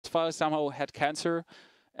file somehow had cancer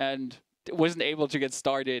and wasn't able to get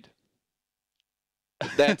started.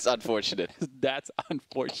 That's unfortunate. That's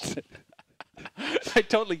unfortunate. I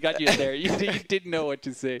totally got you there. You didn't know what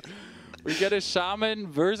to say. We get a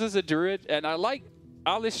Shaman versus a Druid, and I like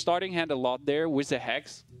Alesh starting hand a lot there with the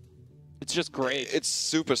Hex. It's just great. It's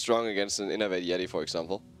super strong against an Innervate Yeti, for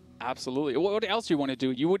example. Absolutely. What else you want to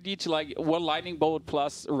do? You would need to like one Lightning Bolt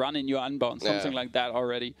plus run in your Unbound, something like that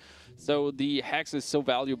already. So the Hex is so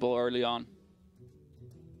valuable early on.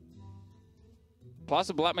 Plus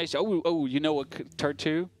a Blood Mage. Oh, you know what? Turn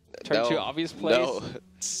 2? Turn 2 obvious plays? No,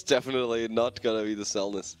 it's definitely not going to be the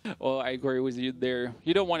Selness. Well, I agree with you there.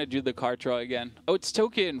 You don't want to do the card draw again. Oh, it's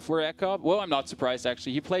Token for Ek0p. Well, I'm not surprised,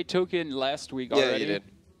 actually. He played Token last week already. Yeah, he did.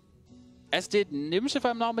 As did Nimsh, if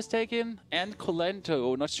I'm not mistaken, and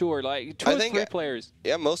Colento. Not sure. Like, two or three players.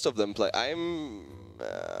 Yeah, most of them play.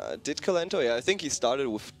 Did Colento? Yeah, I think he started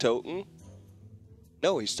with Token.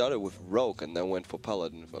 No, he started with Rogue and then went for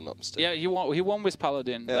Paladin, if I'm not mistaken. Yeah, he won with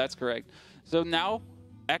Paladin. Yeah. That's correct. So now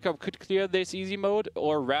Ek0p could clear this easy mode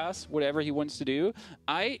or Raz, whatever he wants to do.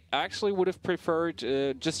 I actually would have preferred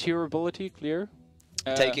just hero ability clear.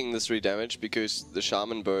 Taking the 3 damage because the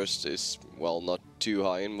Shaman burst is, well, not too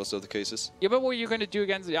high in most of the cases. Yeah, but what are you going to do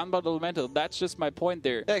against the Unbound Elemental? That's just my point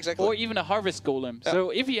there. Yeah, exactly. Or even a Harvest Golem. Yeah. So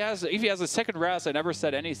if he has a second Raz, I never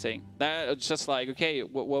said anything. That's just like, okay,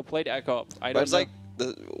 well played, Ek0p. I don't know. Like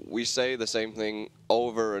we say the same thing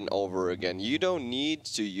over and over again. You don't need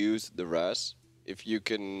to use the Raz if you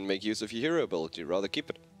can make use of your hero ability. Rather keep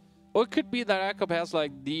it. Or it could be that Ek0p has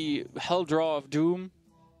like the Hell Draw of Doom.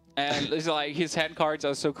 And it's like his hand cards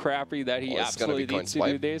are so crappy that he absolutely needs to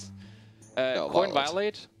do this. No, Coin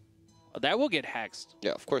Violate, that will get hexed.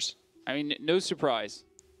 Yeah, of course. I mean, no surprise.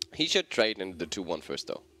 He should trade into the 2-1 first,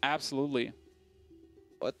 though. Absolutely.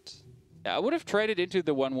 What? Yeah, I would have traded into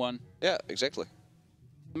the 1-1. Yeah, exactly.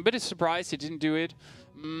 I'm a bit surprised he didn't do it.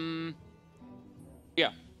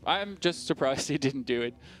 Yeah, I'm just surprised he didn't do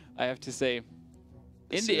it, I have to say.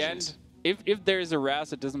 In the end, if there is a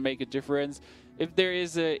Raz, it doesn't make a difference. If there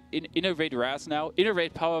is an Innervate Raz now,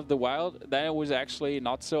 Innervate Power of the Wild, that was actually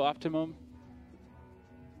not so optimum.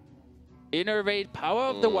 Innervate Power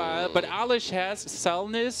of the Wild, but Alesh has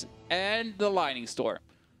Selness and the Lightning Storm.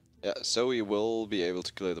 Yeah, so he will be able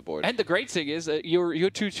to clear the board. And the great thing is, your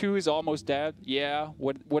 2-2 is almost dead. Yeah,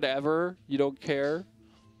 whatever, you don't care.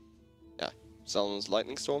 Yeah, Selness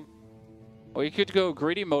Lightning Storm. Or you could go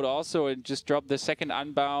greedy mode also and just drop the second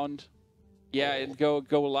Unbound. Yeah, and go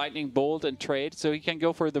Lightning Bolt and trade. So he can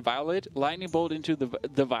go for the Violet, Lightning Bolt into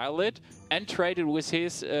the Violet, and trade it with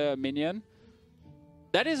his minion.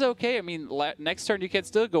 That is okay. I mean, next turn you can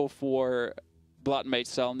still go for Blood Mage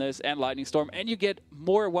Selness and Lightning Storm, and you get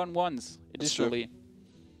more 1-1s additionally.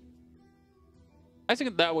 I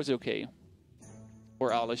think that was okay for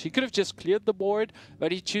Alesh. He could have just cleared the board,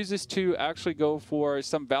 but he chooses to actually go for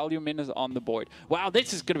some value minions on the board. Wow,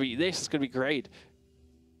 this is gonna be great.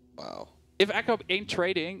 Wow. If Ek0p ain't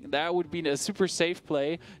trading, that would be a super safe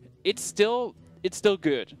play. It's still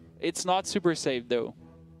good. It's not super safe though.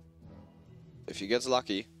 If he gets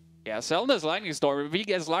lucky. Yeah, Selness Lightning Storm. If he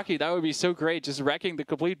gets lucky, that would be so great. Just wrecking the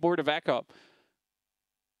complete board of Ek0p.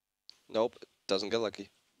 Nope, doesn't get lucky.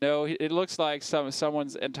 No, it looks like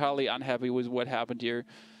someone's entirely unhappy with what happened here.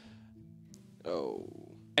 Oh.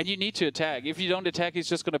 And you need to attack. If you don't attack, he's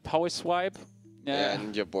just gonna power swipe. Yeah,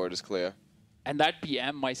 and your board is clear. And that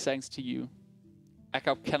BM, my thanks to you.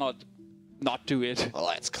 Ek0p cannot not do it. Well,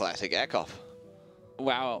 that's classic Ek0p.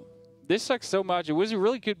 Wow. This sucks so much. It was a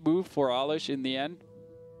really good move for Alesh in the end.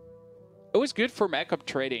 It was good for Ek0p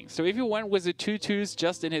trading. So if he went with the 2-2s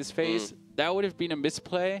just in his face, that would have been a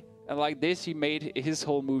misplay. And like this, he made his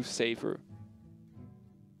whole move safer.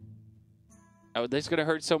 Oh, this is going to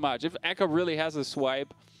hurt so much. If Ek0p really has a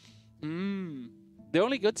swipe... The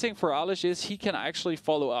only good thing for Alesh is he can actually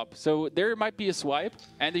follow up. So there might be a swipe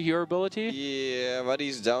and the hero ability. Yeah, but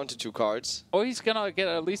he's down to 2 cards. Or he's going to get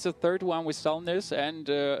at least a third one with Selness. And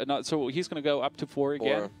so he's going to go up to 4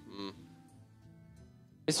 again.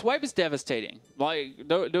 His swipe is devastating. Like,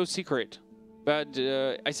 no secret. But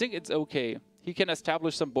I think it's okay. He can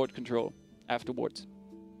establish some board control afterwards.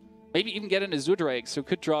 Maybe even get an Azure Drake, so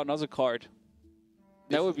could draw another card.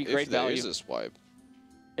 That would be great value. If there is a swipe.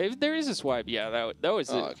 If there is a swipe, yeah, that was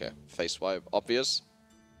it. Oh, okay. Face swipe, obvious.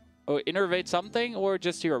 Oh, innervate something, or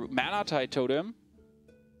just your Mana Tide Totem.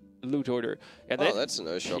 Loot order. Yeah, that's an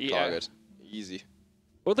Earthshock target. Easy.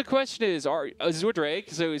 Well, the question is, Azure Drake,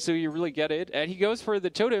 so you really get it. And he goes for the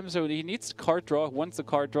Totem, so he needs card draw, wants the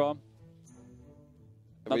card draw.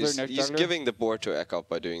 He's giving the board to Ek0p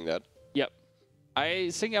by doing that. Yep. I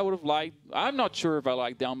think I would have liked... I'm not sure if I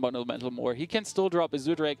like the Unbound Elemental more. He can still drop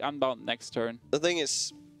Azure Drake Unbound next turn. The thing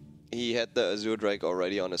is, he had the Azure Drake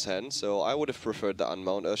already on his hand, so I would have preferred the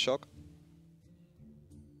Unbound Earthshock.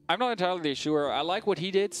 I'm not entirely sure. I like what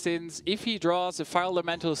he did, since if he draws a Fire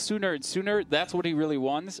Elemental sooner and sooner, that's what he really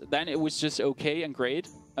wants. Then it was just okay and great.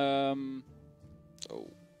 Is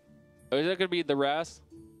that going to be the Raz?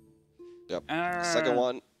 Yep. Second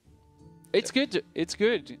one. It's good. It's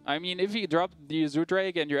good. I mean, if you drop the Azure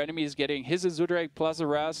Drake and your enemy is getting his Azure Drake plus a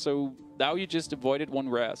Raz, so now you just avoided one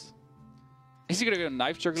Raz. Is he going to get a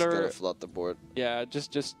Knife Juggler? He's going to flood the board. Yeah,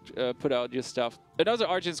 just put out your stuff. Another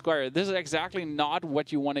Argent Squire. This is exactly not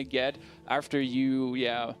what you want to get after you,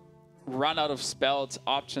 run out of spells,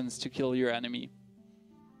 options to kill your enemy.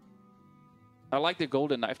 I like the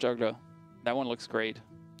Golden Knife Juggler. That one looks great.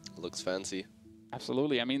 Looks fancy.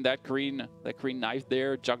 Absolutely. I mean, that green knife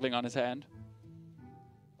there, juggling on his hand.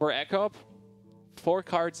 For Ek0p, 4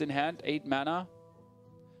 cards in hand, 8 mana.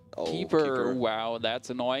 Oh, Keeper. Wow, that's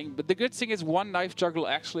annoying. But the good thing is 1 Knife Juggler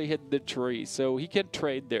actually hit the tree, so he can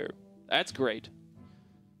trade there. That's great.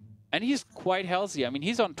 And he's quite healthy. I mean,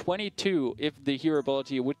 he's on 22 if the hero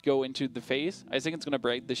ability would go into the face. I think it's going to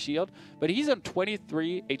break the shield. But he's on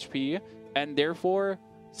 23 HP, and therefore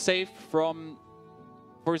safe from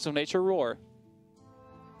Force of Nature Roar.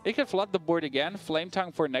 He can flood the board again. Flame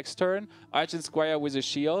Tongue for next turn. Argent Squire with a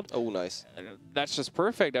shield. Oh, nice. That's just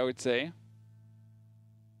perfect, I would say.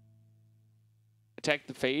 Attack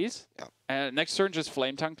the face. Yeah. And next turn, just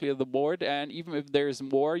Flame Tongue, clear the board. And even if there's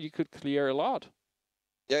more, you could clear a lot.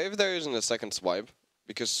 Yeah, if there isn't a second swipe,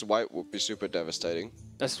 because swipe would be super devastating.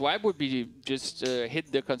 A swipe would be just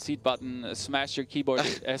hit the concede button, smash your keyboard,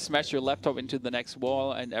 smash your laptop into the next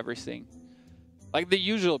wall, and everything. Like the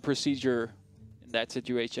usual procedure in that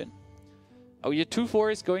situation. Oh, your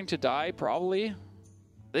 2/4 is going to die, probably.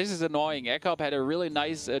 This is annoying. Ek0p had a really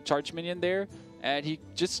nice charge minion there, and he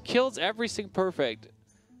just kills everything perfect.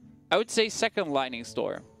 I would say second Lightning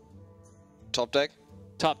Storm. Top deck?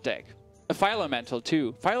 Top deck. A Fire Elemental,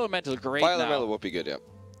 too. Fire Elemental, great Fire now. Elemental would be good, yeah.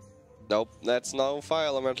 Nope, that's no Fire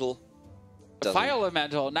Elemental. Fire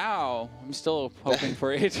Elemental now. I'm still hoping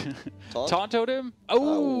for it. Taunt Totem?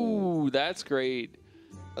 Oh, that's great.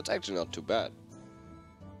 That's actually not too bad.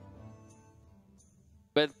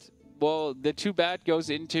 But, well, the too bad goes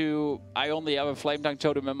into I only have a Flame Tongue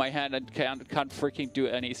Totem in my hand and can't freaking do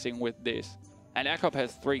anything with this. And Ek0p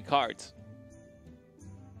has 3 cards.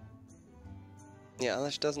 Yeah,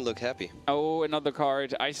 Alesh doesn't look happy. Oh, another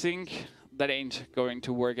card. I think that ain't going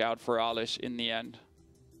to work out for Alesh in the end.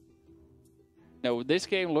 No, this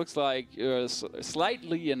game looks like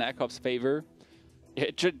slightly in Ek0p's favor.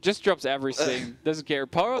 It just drops everything. Doesn't care.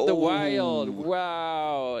 Power of the Wild.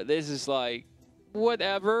 Wow. This is like,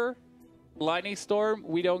 whatever. Lightning Storm,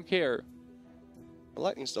 we don't care.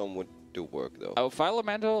 Lightning Storm would do work, though. Oh, Fire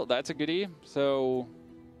Elemental, that's a goodie. So,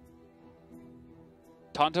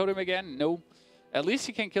 Taunt Totem again? No. At least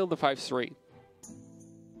he can kill the 5/3.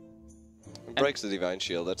 It breaks the Divine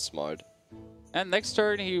Shield, that's smart. And next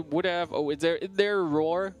turn he would have... Oh, is there a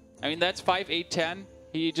Roar? I mean, that's 5, 8, 10.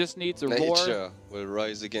 He just needs a Roar. Nature will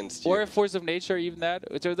rise against you. Or a Force of Nature, even that.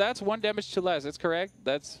 So that's 1 damage to less, that's correct?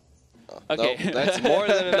 That's... Okay. No, that's more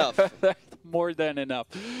than enough. That's more than enough.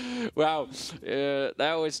 Wow.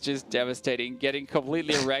 That was just devastating. Getting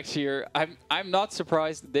completely wrecked here. I'm not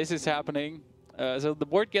surprised this is happening. So the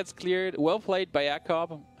board gets cleared. Well played by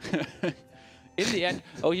Ek0p. In the end,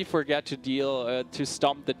 oh, he forgot to deal to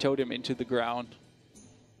stomp the totem into the ground.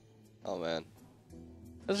 Oh man.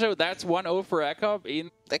 So that's 1-0 for Ek0p.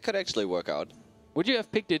 That could actually work out. Would you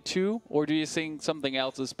have picked it too, or do you think something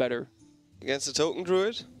else is better? Against the Token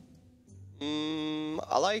Druid?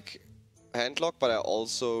 I like Handlock, but I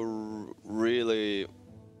also really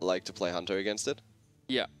like to play Hunter against it.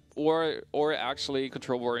 Yeah. Or actually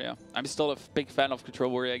Control Warrior. I'm still a big fan of Control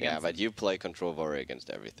Warrior against. Yeah, but you play Control Warrior against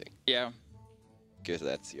everything. Yeah. Because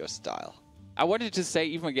that's your style. I wanted to say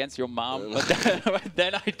even against your mom, but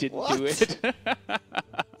then I didn't do it.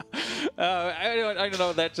 I don't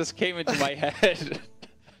know, that just came into my head.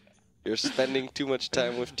 You're spending too much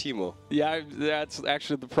time with Timo. Yeah, that's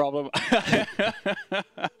actually the problem.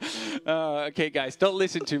 Okay, guys, don't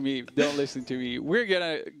listen to me. Don't listen to me. We're going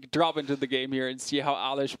to drop into the game here and see how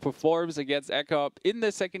Alesh performs against Ek0p in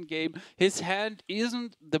the second game. His hand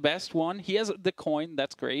isn't the best one. He has the coin.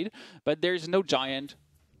 That's great. But there's no giant.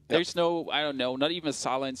 There's no, I don't know, not even a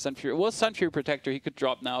Silent Sun Fury. Well, Sun Fury Protector he could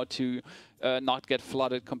drop now to not get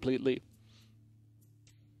flooded completely.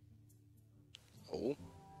 Oh.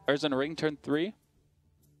 Earth Ring turn 3?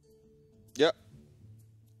 Yeah.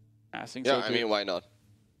 I think yeah, so I mean, why not?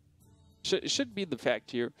 Should be the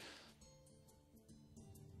fact here.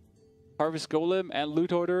 Harvest Golem and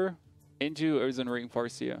Loot Hoarder into Earthen Ring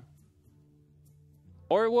Farseer.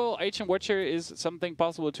 Or, well, Ancient Watcher is something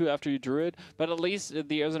possible too after you drew it, but at least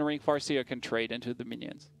the Earthen Ring Farseer can trade into the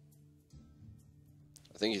minions.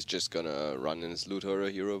 I think he's just gonna run in his Loot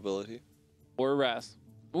Hoarder hero ability. Or Raz.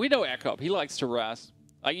 We know Ek0p, he likes to Raz.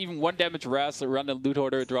 Like even 1 damage Raz, run a Loot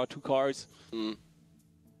Hoarder, draw 2 cards.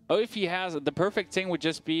 Oh, if he has, the perfect thing would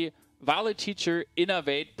just be Violet Teacher,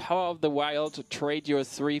 Innovate, Power of the Wild, trade your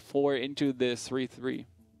 3/4 into the 3/3.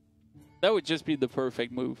 That would just be the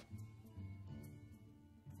perfect move.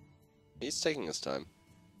 He's taking his time.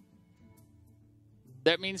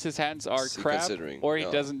 That means his hands are crap, or he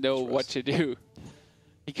doesn't know what to do.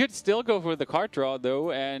 He could still go for the card draw,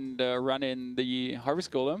 though, and run in the Harvest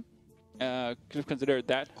Golem. Could have considered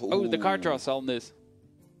that. Ooh. Oh, the card draw selling this.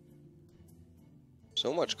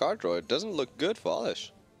 So much card draw. It doesn't look good for Alesh.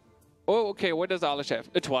 Oh, okay. What does Alesh have?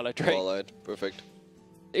 A Twilight, right? Twilight. Perfect.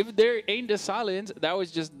 If there ain't a silence, that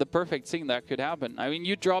was just the perfect thing that could happen. I mean,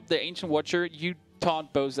 you drop the Ancient Watcher, you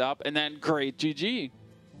taunt both up, and then great GG.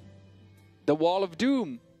 The Wall of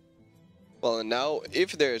Doom. Well, and now,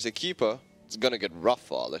 if there's a Keeper, it's gonna get rough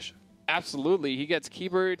for Alesh. Absolutely. He gets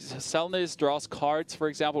Keeper, Selness, draws cards, for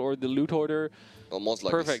example, or the Loot Hoarder. Almost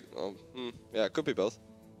like perfect. Yeah, it could be both.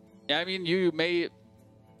 Yeah, I mean, you may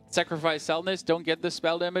sacrifice Selness, don't get the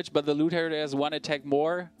spell damage, but the Loot Hoarder has 1 attack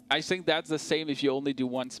more. I think that's the same if you only do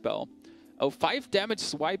 1 spell. Oh, 5 damage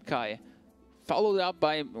Swipe Kai. Followed up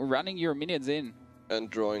by running your minions in. And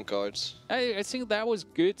drawing cards. I think that was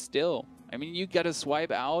good still. I mean, you got to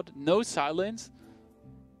swipe out, no silence.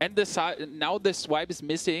 And now the swipe is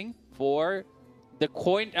missing for the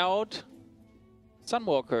coined out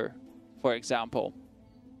Sunwalker, for example.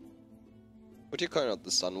 Would you coin out the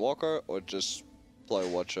Sunwalker or just play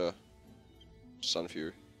Watcher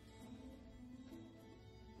Sunfury?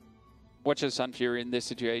 Watcher Sunfury in this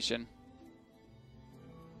situation.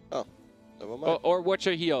 Oh, never mind. Or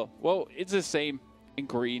Watcher Heal. Well, it's the same in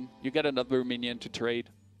green. You get another minion to trade.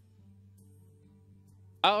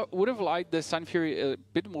 I would have liked the Sunfury a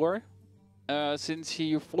bit more, since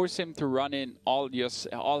you force him to run in all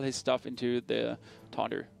his stuff into the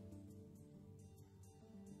Taunter.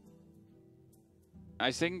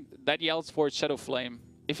 I think that yells for Shadow Flame.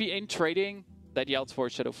 If he ain't trading, that yells for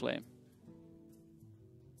Shadow Flame.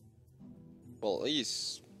 Well,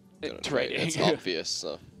 he's gonna trading. Trade. It's obvious.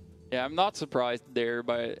 So. Yeah, I'm not surprised there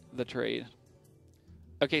by the trade.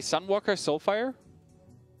 Okay, Sunwalker Soulfire.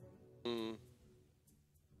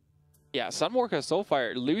 Yeah, Sunwalker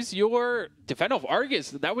Soulfire. Lose your Defend of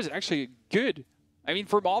Argus. That was actually good. I mean,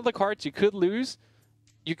 from all the cards you could lose,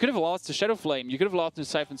 you could have lost to Shadow Flame. You could have lost to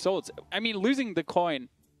Siphon Souls. I mean, losing the coin,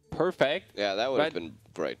 perfect. Yeah, that would have been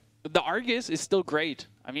great. The Argus is still great.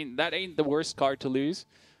 I mean, that ain't the worst card to lose.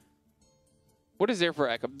 What is there for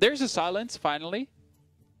Ek0p? There's a Silence, finally.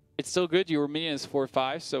 It's still good. Your minion is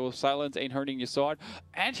 4/5, so Silence ain't hurting your sword.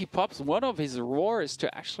 And he pops one of his Roars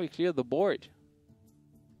to actually clear the board.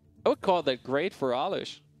 I would call that great for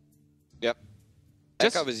Alesh. Yep.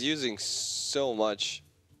 Ek0p is using so much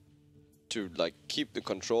to like keep the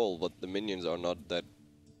control, but the minions are not that.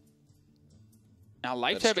 Now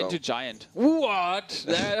Lifetime into Giant. What?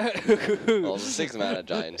 Well, 6 mana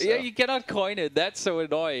Giant. So. Yeah, you cannot coin it. That's so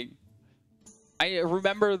annoying. I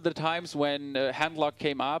remember the times when Handlock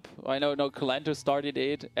came up. I know Kalanto started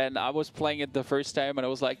it, and I was playing it the first time, and I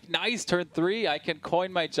was like, nice, turn 3, I can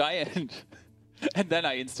coin my Giant. And then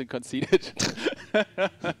I instant conceded.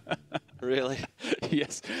 Really?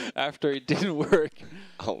 Yes, after it didn't work.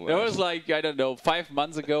 Oh, man. It was like, I don't know, 5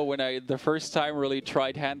 months ago when I the first time really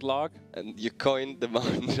tried Handlock. And you coined the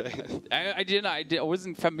Mountain Giant. I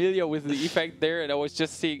wasn't familiar with the effect there, and I was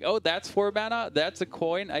just seeing, oh, that's 4 mana, that's a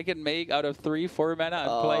coin I can make out of 3 4 mana and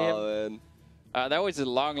play him. Man. That was a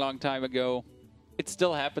long, long time ago. It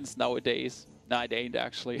still happens nowadays. No, it ain't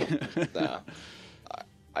actually. Nah.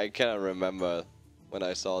 I cannot remember when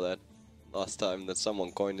I saw that last time that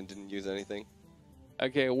someone coined and didn't use anything.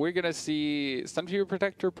 Okay, we're gonna see Sunfury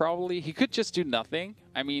Protector probably. He could just do nothing.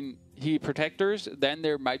 I mean, he Protectors, then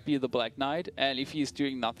there might be the Black Knight, and if he's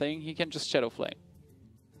doing nothing, he can just Shadow Flame.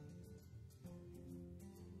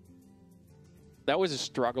 That was a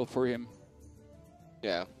struggle for him.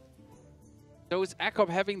 Yeah. So is Ek0p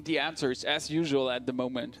having the answers as usual at the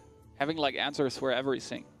moment? Having like answers for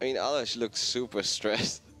everything. I mean, Alesh looks super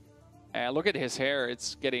stressed. Look at his hair.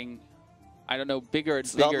 It's getting, I don't know, bigger and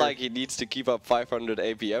bigger. It's not like he needs to keep up 500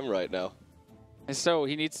 APM right now. And so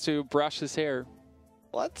he needs to brush his hair.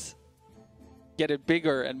 What? Get it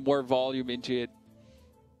bigger and more volume into it.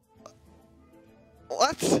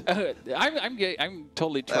 What? I'm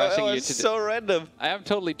totally trashing you today. So random. I am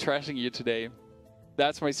totally trashing you today.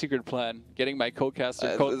 That's my secret plan. Getting my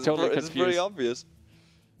co-caster totally confused. It's pretty obvious.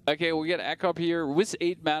 Okay, we get Ek0p here with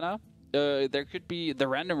 8 mana. There could be the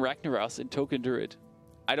random Ragnaros in Token Druid.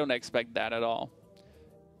 I don't expect that at all.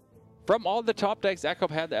 From all the top decks Ek0p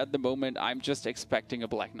had at the moment, I'm just expecting a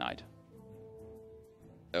Black Knight.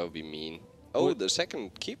 That would be mean. Oh, the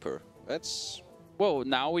second keeper. That's... Whoa,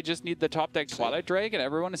 now we just need the top deck Twilight Drake and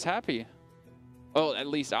everyone is happy. Well, at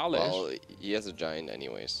least Alesh. Well, he has a giant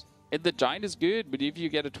anyways. And the giant is good, but if you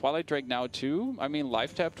get a Twilight Drake now too, I mean,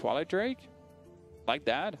 life tap Twilight Drake? Like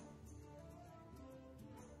that.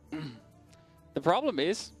 The problem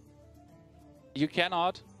is, you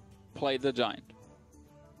cannot play the giant.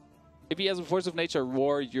 If he has a Force of Nature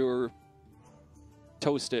Roar, you're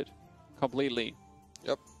toasted completely.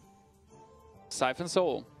 Yep. Siphon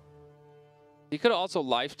Soul. You could also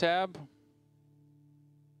life tab.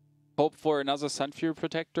 Hope for another Sunfury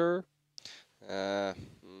Protector.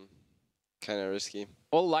 Kind of risky.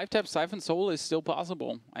 Well, life tap Siphon Soul is still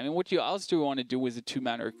possible. I mean, what you else do want to do with a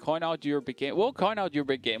 2-mana? Coin out your big game. Well, coin out your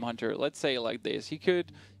big game hunter. Let's say it like this. He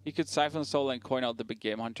could Siphon Soul and coin out the big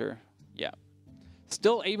game hunter. Yeah.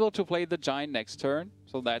 Still able to play the giant next turn,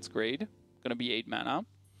 so that's great. Gonna be 8 mana.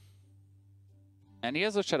 And he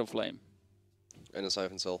has a Shadow Flame. And a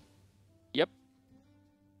Siphon Soul. Yep.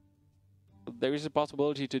 There is a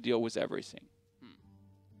possibility to deal with everything.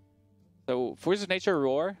 So, Force of Nature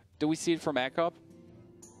Roar. Do we see it from Ek0p?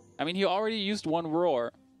 I mean, he already used one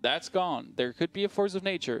Roar. That's gone. There could be a Force of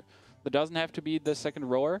Nature. There doesn't have to be the second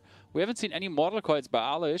Roar. We haven't seen any Mortal Coils by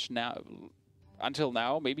Alesh now, until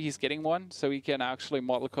now. Maybe he's getting one, so he can actually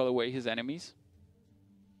Mortal Coil away his enemies.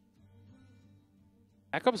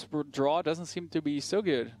 Ek0p's draw doesn't seem to be so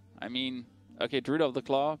good. I mean, okay, Druid of the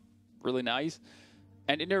Claw, really nice.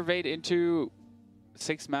 And Innervate into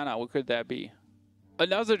 6 mana. What could that be?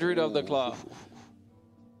 Another Druid of the Claw.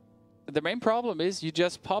 The main problem is you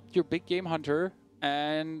just popped your big game hunter,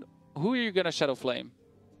 and who are you gonna Shadow Flame?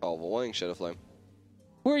 Overwhelming Shadow Flame.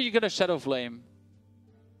 Who are you gonna Shadow Flame?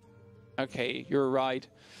 Okay, you're right.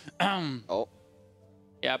 Oh.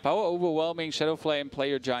 Yeah, Power Overwhelming Shadow Flame, play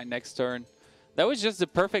your giant next turn. That was just the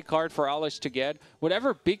perfect card for Alesh to get.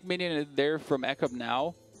 Whatever big minion is there from Ek0p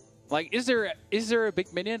now, like, is there a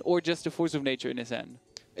big minion or just a Force of Nature in his hand?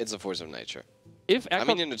 It's a Force of Nature. If Ek0p, I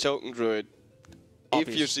mean, in the Token Druid,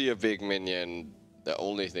 obvious. If you see a big minion, the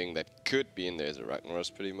only thing that could be in there is a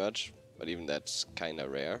Ragnaros, pretty much. But even that's kind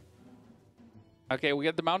of rare. Okay, we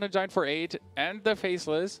get the Mountain Giant for 8 and the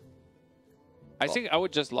Faceless. I think I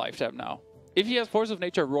would just life tap now. If he has Force of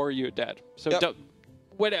Nature Roar, you're dead. So Yep.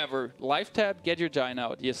 Whatever. Life tap, get your giant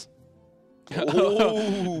out. Yes.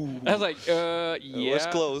 Ooh. I was like, yeah. It was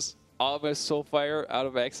close. Almost Soulfire out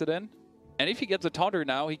of accident. And if he gets a Taunter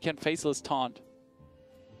now, he can Faceless Taunt.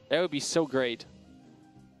 That would be so great.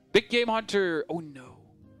 Big Game Hunter. Oh, no.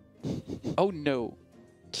 Oh, no.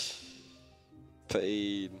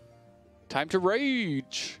 Pain. Time to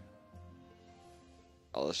rage.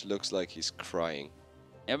 Alesh looks like he's crying.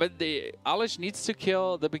 Yeah, but the Alesh needs to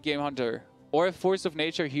kill the Big Game Hunter. Or if Force of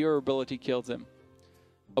Nature hero ability kills him.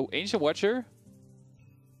 Oh, Ancient Watcher?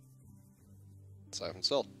 Siphon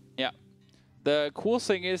Soul. Yeah. The cool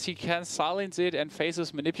thing is he can silence it and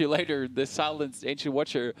Faceless Manipulator, the silenced Ancient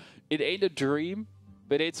Watcher. It ain't a dream,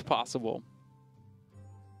 but it's possible.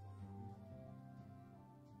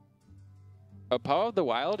 A Power of the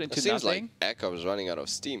Wild into nothing. It seems nothing. like Ek0p is running out of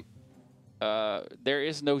steam. There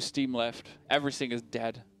is no steam left. Everything is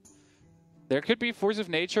dead. There could be Force of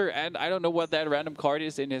Nature, and I don't know what that random card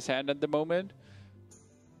is in his hand at the moment.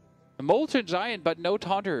 A Molten Giant, but no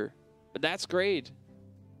Taunter. But that's great.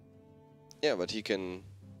 Yeah, but he can...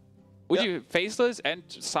 Would you Faceless and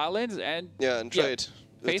Silence and... Yeah, and trade.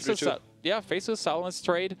 Faceless, Faceless, Silence,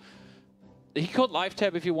 trade. He could life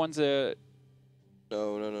tap if he wants a...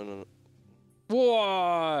 No.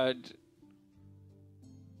 What?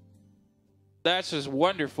 That's just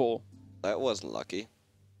wonderful. That wasn't lucky.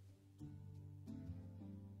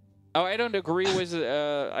 Oh, I don't agree with...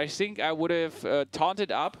 I think I would have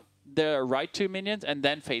taunted up the right 2 minions and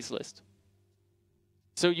then Faceless.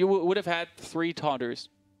 So you would have had 3 taunters.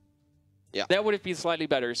 Yeah. That would have been slightly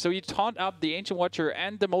better. So you taunt up the Ancient Watcher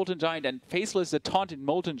and the Molten Giant and Faceless the taunted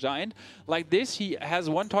Molten Giant. Like this, he has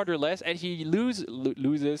 1 taunter less and he lost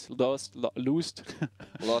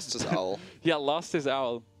his owl. Yeah, lost his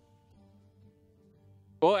owl.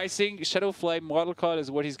 Well, I think Shadow Flame Mortal Coil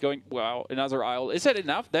is what he's going... Wow, another owl. Is that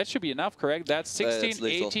enough? That should be enough, correct? That's 16,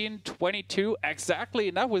 18, 22. Exactly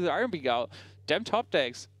enough with the Iron Beak Owl. Damn top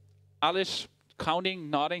decks. Alesh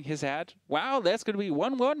counting, nodding his head. Wow, that's going to be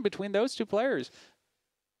 1-1 between those 2 players.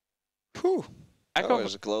 Whew. Oh, it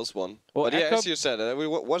was a close one. Well, but yeah, Ek0p, as you said, it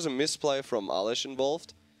was a misplay from Alesh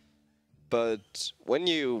involved. But when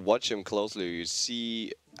you watch him closely, you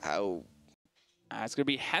see how... it's going to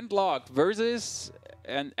be handlocked versus...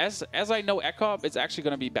 And as I know Ek0p, it's actually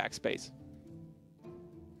going to be backspace.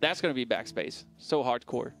 That's going to be backspace. So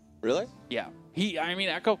hardcore. Really? Yeah. I mean,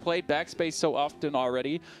 Ek0p played backspace so often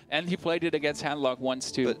already, and he played it against handlock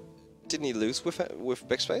once too. But didn't he lose with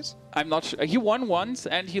backspace? I'm not sure. He won once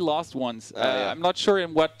and he lost once. Yeah. I'm not sure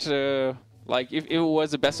in what, like, if it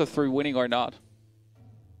was a best of 3 winning or not.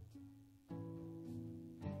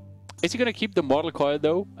 Is he going to keep the model coil,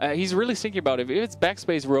 though? He's really thinking about it. If it's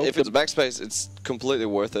backspace rope... If it's backspace, it's completely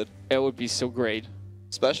worth it. It would be so great.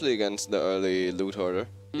 Especially against the early loot hoarder.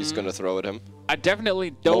 He's going to throw at him. I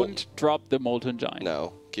definitely don't drop the Molten Giant.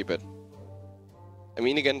 No, keep it. I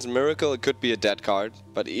mean, against Miracle, it could be a dead card.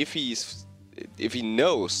 But if he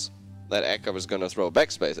knows that Ek0p is going to throw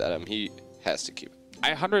backspace at him, he has to keep it.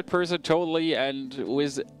 I 100% totally and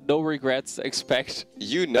with no regrets expect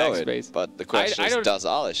You know backspace. it, but the question is, does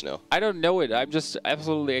Alesh know? I don't know it. I'm just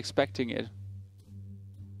absolutely expecting it.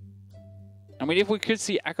 I mean, if we could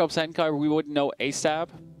see Ek0p's hand card, we would know ASAP,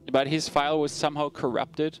 but his file was somehow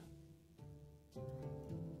corrupted.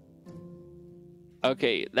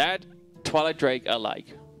 Okay, that Twilight Drake I like.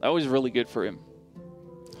 That was really good for him.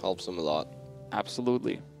 Helps him a lot.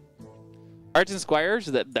 Absolutely. Arts and Squires,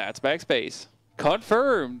 that's backspace.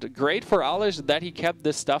 Confirmed. Great for Alesh that he kept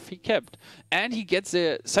the stuff he kept. And he gets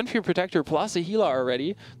a Sunfury Protector plus a healer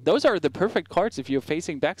already. Those are the perfect cards if you're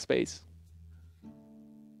facing backspace.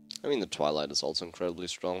 I mean, the Twilight is also incredibly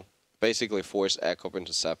strong. Basically force Ek0p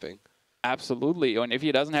into sapping. Absolutely. And if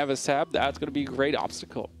he doesn't have a sap, that's going to be a great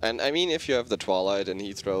obstacle. And I mean, if you have the Twilight and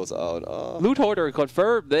he throws out... Loot Hoarder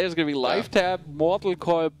confirmed. There's going to be Life Tap, Mortal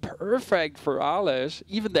Coil, perfect for Alesh.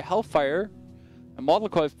 Even the Hellfire. A Mortal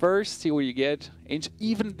Coil first, see what you get.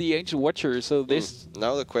 Even the Ancient Watcher. So this...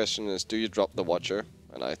 Now the question is, do you drop the Watcher?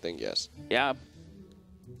 And I think yes. Yeah.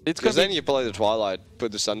 Because then you play the Twilight,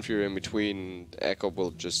 put the Sunfury in between, Ek0p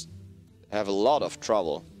will just have a lot of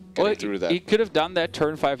trouble getting through that. He could have done that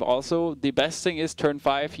turn 5 also. The best thing is turn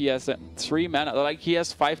 5, he has 3 mana. Like, he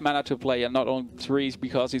has 5 mana to play and not only 3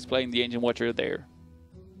 because he's playing the Ancient Watcher there.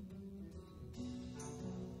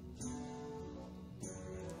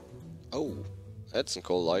 Oh, that's some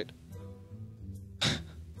cold light.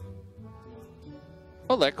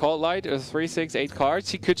 Well, that Cold Light is 3, 6, 8 cards.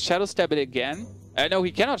 He could Shadow Step it again. No,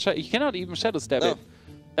 he cannot. He cannot even Shadow Step it.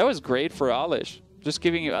 That was great for Alesh. Just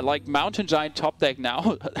giving you like Mountain Giant top deck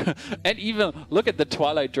now, and even look at the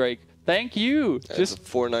Twilight Drake. Thank you. Yeah, just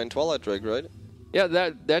 4/9 Twilight Drake, right? Yeah,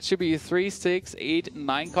 that should be 3, 6, 8,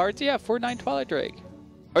 9 cards. Yeah, 4/9 Twilight Drake.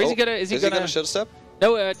 Or is he gonna? Is he gonna Shadow Step?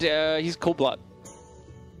 No, he's Cold Blood.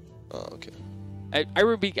 Oh, okay.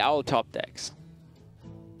 Iron Owl top decks.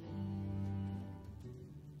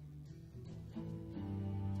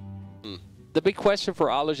 The big question for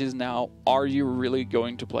Alesh is now, are you really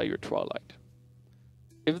going to play your Twilight?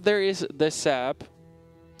 If there is the sap,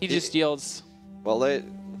 he just deals... Well,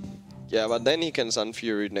 yeah, but then he can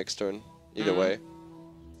Sunfury next turn, either way.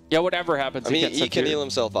 Yeah, whatever happens, I mean, he can heal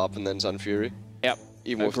himself up and then Sunfury. Yep.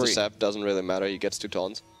 Even with the sap, doesn't really matter, he gets 2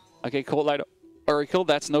 taunts. Okay, Cold Light Oracle,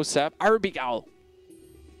 that's no sap. Iron Owl.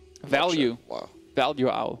 Value. Wow. Value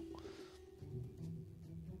Owl.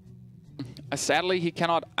 Sadly, he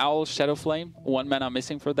cannot Owl Shadow Flame. 1 mana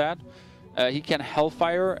missing for that. He can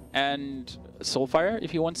Hellfire and Soulfire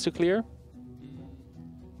if he wants to clear.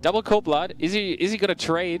 Double Cold Blood. Is he gonna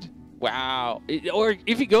trade? Wow. Or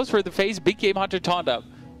if he goes for the phase, Big Game Hunter Taunt Up.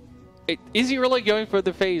 Is he really going for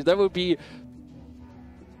the phase? That would be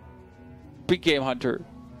Big Game Hunter.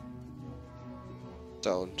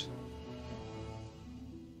 Don't.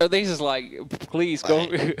 This is like, please go.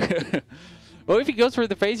 Well, if he goes for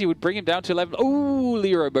the phase, he would bring him down to 11. Oh,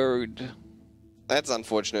 Lyra Bird. That's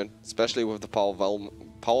unfortunate, especially with the power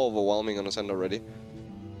overwhelming on his hand already.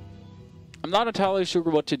 I'm not entirely sure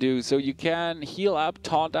what to do. So you can heal up,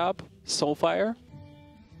 taunt up, Soulfire.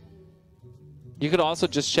 You could also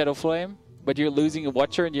just Shadow Flame, but you're losing a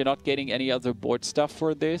Watcher and you're not getting any other board stuff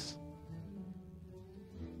for this.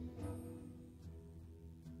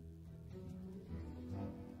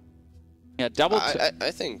 Yeah, double.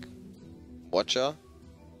 I think Watcher,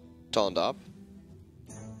 taunt up,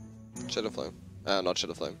 Shadow Flame. Not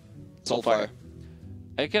Shadow Flame. Soulfire.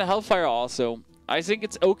 I can Hellfire also. I think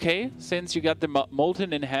it's okay since you got the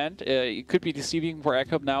Molten in hand. It could be deceiving for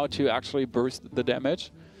Ek0p now to actually burst the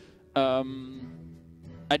damage. I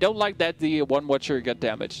don't like that the 1 Watcher got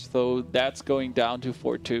damaged, so that's going down to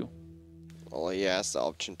 4/2. Well, he has the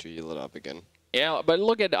option to heal it up again. Yeah, but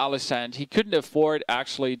look at Alesh's hand. He couldn't afford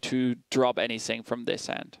actually to drop anything from this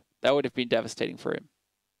hand. That would have been devastating for him.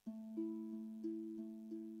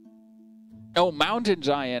 Oh, Mountain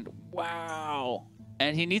Giant. Wow.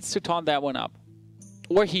 And he needs to taunt that one up.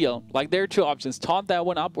 Or heal. Like, there are two options. Taunt that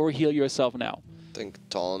one up or heal yourself now. I think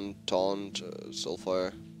taunt,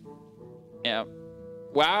 Soulfire. Yeah.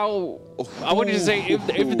 Wow. I wanted to say,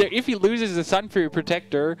 if he loses the Sun Fury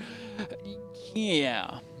Protector,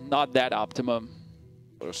 yeah, not that optimum.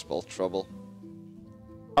 Or spell trouble.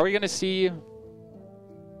 Are we gonna see? Are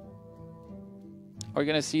we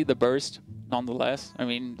gonna see the burst? Nonetheless, I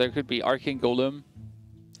mean, there could be Arcane Golem,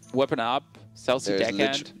 weapon up, Celsi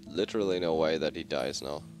Deckhand. Literally no way that he dies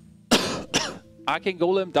now. Arcane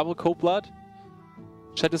Golem, double Cold Blood,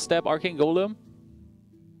 Shadow Step, Arcane Golem.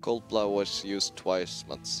 Cold Blood was used twice,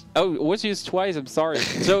 Mats. Oh, it was used twice. I'm sorry.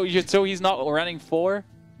 so he's not running 4.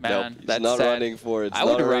 Man, nope, that's he's not sad. running 4. It's I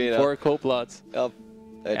would run 4 Cold Bloods. Yep.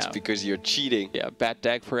 That's Yeah. because you're cheating. Yeah, bad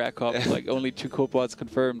deck for Ek0p. Like, only 2 Cold Bloods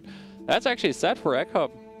confirmed. That's actually sad for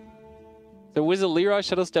Ek0p. So with a Leroy,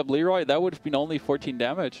 Shadow Step Leroy, that would have been only 14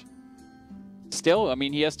 damage. Still, I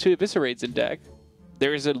mean, he has 2 Eviscerates in deck.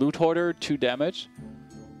 There is a Loot Hoarder, 2 damage.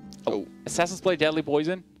 Oh, Assassin's Blade, Deadly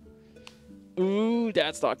Poison. Ooh,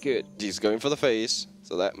 that's not good. He's going for the face,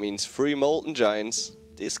 so that means 3 Molten Giants.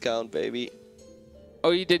 Discount, baby.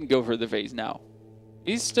 Oh, he didn't go for the phase now.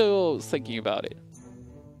 He's still thinking about it.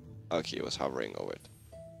 Okay, he was hovering over it.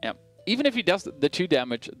 Yeah. Even if he does the 2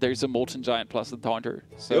 damage, there's a Molten Giant plus the Taunter.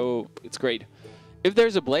 So it's great. If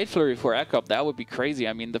there's a Blade Flurry for Ek0p, that would be crazy.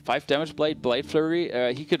 I mean, the 5 damage Blade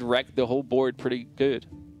Flurry, he could wreck the whole board pretty good.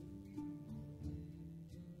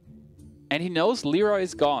 And he knows Leroy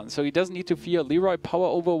is gone, so he doesn't need to fear Leroy Power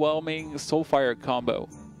Overwhelming Soulfire combo.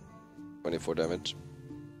 24 damage.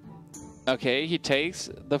 Okay, he takes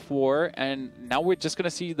the 4, and now we're just going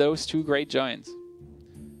to see those 2 Great Giants.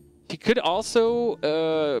 He could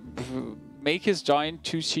also make his Giant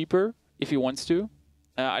 2 cheaper if he wants to.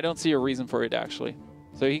 I don't see a reason for it, actually.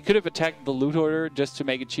 So he could have attacked the Loot Hoarder just to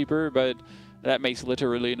make it cheaper, but that makes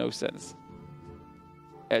literally no sense.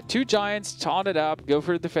 2 Giants, taunt it up, go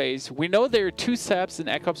for the face. We know there are 2 Saps in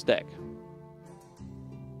Ek0p's deck.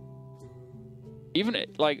 Even,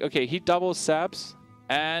 like, okay, he doubles Saps,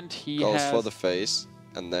 and he goes for the face,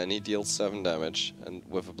 and then he deals 7 damage. And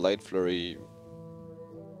with a Blade Flurry,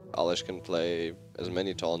 Alesh can play as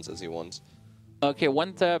many taunts as he wants. Okay,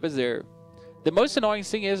 1 tap is there. The most annoying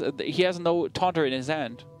thing is he has no Taunter in his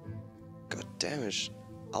hand. God damn it.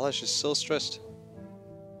 Alesh is so stressed.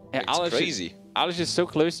 Yeah, it's crazy. Alesh is so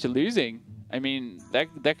close to losing. I mean,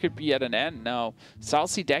 that could be at an end now.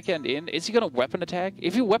 Celsi Deckhand in. Is he going to weapon attack?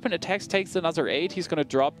 If he weapon attacks, takes another 8, he's going to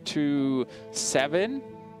drop to 7.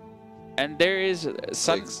 And there is...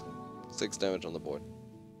 6 damage on the board.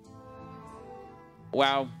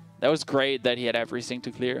 Wow. That was great that he had everything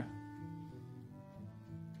to clear.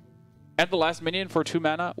 And the last minion for 2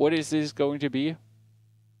 mana. What is this going to be?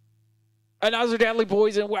 Another Deadly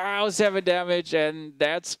Poison. Wow, 7 damage. And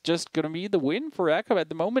that's just going to be the win for Ek0p at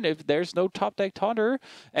the moment if there's no top deck Taunter.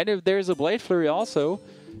 And if there's a Blade Flurry also.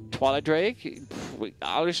 Twilight Drake.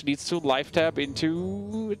 Alesh needs to life tap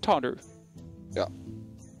into Taunter. Yeah.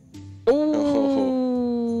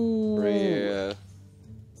 Oh. Yeah.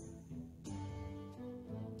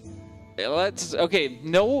 Okay,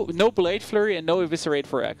 no Blade Flurry and no Eviscerate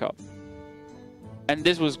for Ek0p. And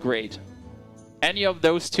this was great. Any of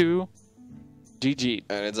those 2, GG.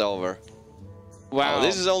 And it's over. Wow. Oh,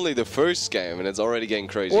 this is only the first game and it's already getting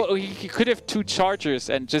crazy. Well, he could have 2 chargers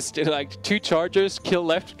and just like 2 chargers, kill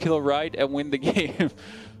left, kill right, and win the game.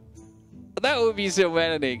 That would be so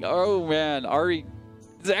maddening. Oh man,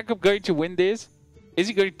 is Ek0p going to win this? Is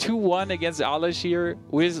he going 2-1 against Alesh here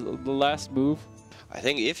with the last move? I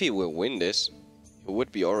think if he will win this, he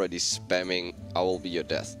would be already spamming I will be your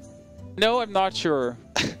death. No, I'm not sure.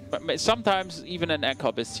 But sometimes even an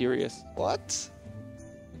Ek0p is serious. What?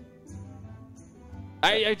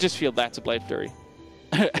 I just feel that's a Blade Flurry.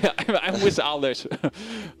 I'm with Alesh.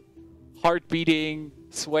 Heart beating,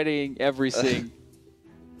 sweating, everything.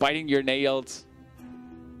 Biting your nails.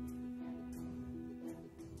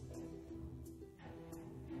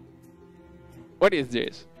 What is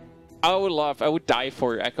this? I would die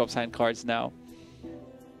for Ek0p's hand cards now.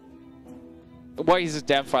 Why is this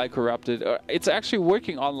damn file corrupted? It's actually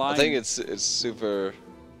working online. I think it's super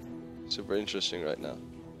interesting right now.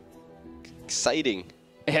 Exciting.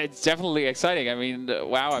 Yeah, it's definitely exciting. I mean,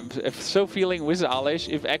 wow, I'm so feeling with Alesh.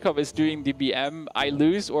 If Ek0p is doing the BM, I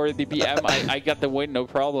lose, or the BM, I got the win, no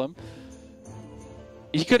problem.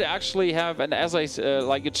 He could actually have an SI,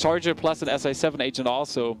 like a Charger plus an SI7 agent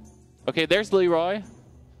also. Okay, there's Leroy.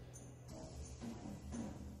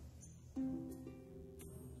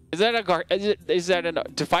 Is that a is that a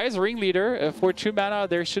Defiance ringleader for 2 mana?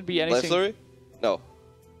 There should be anything. Life Flurry? No.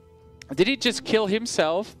 Did he just kill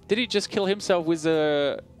himself? Did he just kill himself with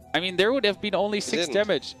a? I mean, there would have been only 6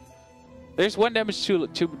 damage. There's 1 damage too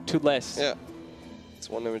less. Yeah. It's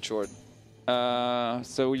 1 damage short.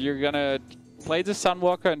 So you're gonna play the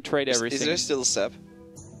Sunwalker and trade everything. Is there still sap?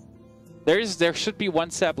 There should be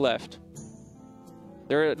 1 sap left.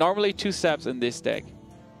 There are normally 2 saps in this deck.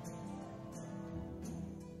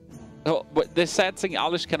 Oh, but the sad thing,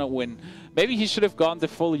 Alesh cannot win. Maybe he should have gone the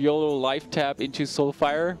full YOLO life tap into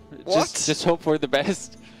Soulfire. What? Just hope for the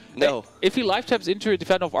best. No. If he life taps into a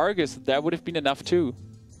Defender of Argus, that would have been enough too.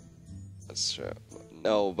 That's true.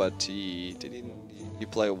 No, but he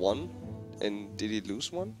play 1, and did he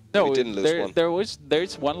lose 1? No, he didn't lose 1.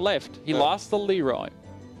 There's 1 left. He lost the Leroy.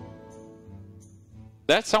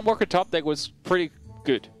 That Sunwalker top deck was pretty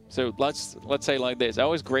good. So let's say like this. That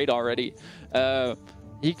was great already.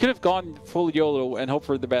 He could have gone full YOLO and hope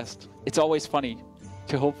for the best. It's always funny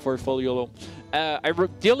to hope for full YOLO. I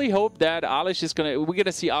really hope that Alesh is we're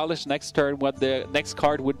gonna see Alesh next turn. What the next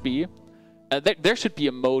card would be. There should be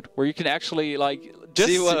a mode where you can actually like just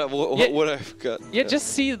see what I've got. Yeah, just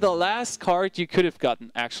see the last card you could have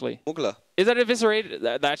gotten. Actually, Mugla. Is that eviscerate?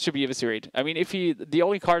 That should be eviscerate. I mean, if the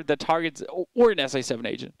only card that targets or an SI7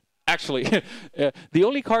 agent. Actually, the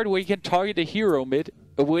only card where you can target a hero mid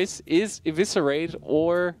with is eviscerate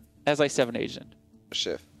or SI7 agent.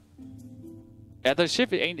 Shift. Yeah, the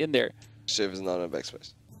shift ain't in there. Shift is not in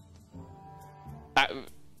backspace.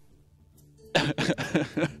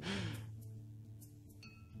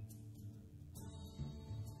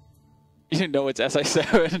 You didn't know it's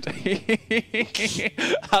SI7.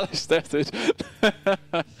 Alesh does it.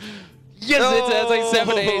 Yes, no! It's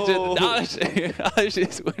SI7 agent. Alesh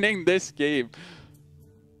is winning this game.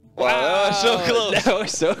 Wow, that was so close. That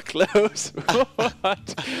was so close.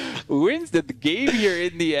 What? Wins the game here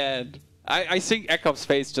in the end. I think Ek0p's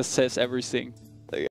face just says everything.